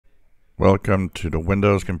Welcome to the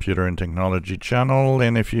Windows Computer and Technology channel,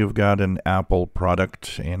 and if you've got an Apple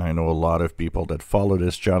product, and I know a lot of people that follow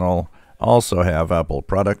this channel also have Apple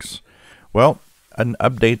products, well, an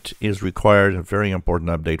update is required, a very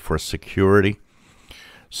important update for security.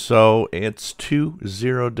 So it's 2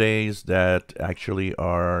 0 days that actually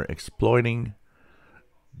are exploiting,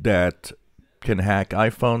 that can hack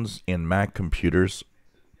iPhones and Mac computers.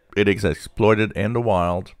 It is exploited in the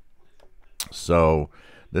wild. So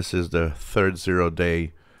this is the third 0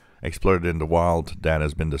 day exploited in the wild that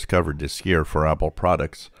has been discovered this year for Apple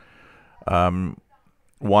products.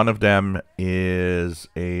 One of them is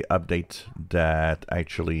a update that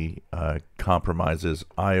actually compromises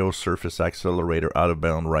I/O Surface Accelerator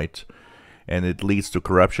out-of-bound write, and it leads to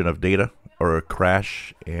corruption of data or a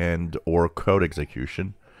crash and or code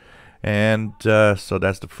execution. And so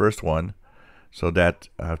that's the first one. So that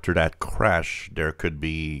after that crash, there could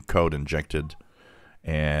be code injected,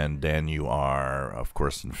 and then you are, of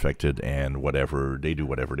course, infected, and whatever they do,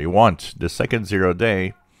 whatever they want. The second 0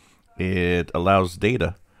 day, it allows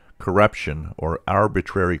data corruption or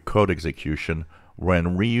arbitrary code execution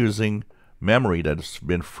when reusing memory that's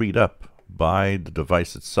been freed up by the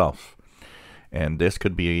device itself. And this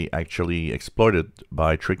could be actually exploited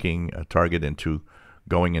by tricking a target into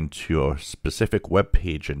going into a specific web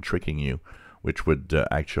page and tricking you, which would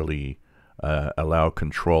actually allow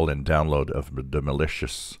control and download of the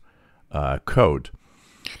malicious code.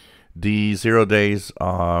 The 0 days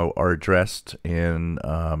are addressed in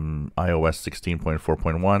iOS 16.4.1,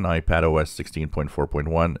 iPad OS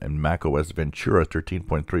 16.4.1, and Mac OS Ventura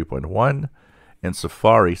 13.3.1, and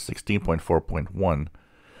Safari 16.4.1.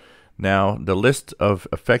 Now, the list of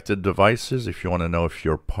affected devices, if you want to know if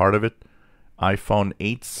you're part of it: iPhone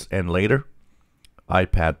 8s and later,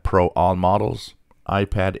 iPad Pro all models,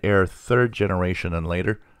 iPad Air 3rd generation and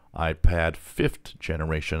later, iPad 5th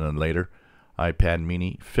generation and later, iPad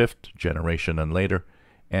Mini 5th generation and later,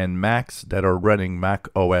 and Macs that are running Mac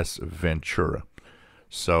OS Ventura.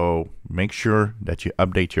 So make sure that you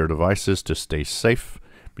update your devices to stay safe,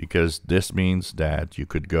 because this means that you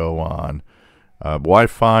could go on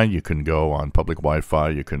Wi-Fi, you can go on public Wi-Fi,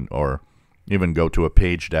 you can, or even go to a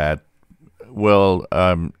page that will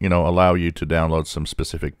allow you to download some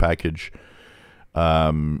specific package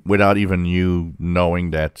without even you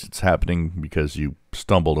knowing that it's happening, because you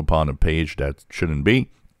stumbled upon a page that shouldn't be.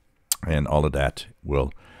 And all of that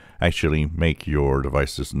will actually make your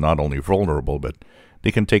devices not only vulnerable, but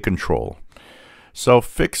they can take control. So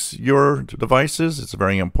fix your devices. It's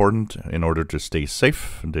very important in order to stay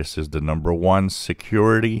safe. This is the #1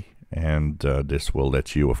 security, and this will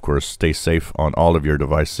let you, of course, stay safe on all of your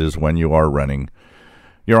devices when you are running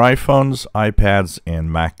your iPhones, iPads,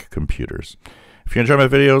 and Mac computers. If you enjoy my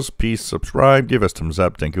videos, please subscribe, give us thumbs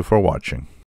up. Thank you for watching.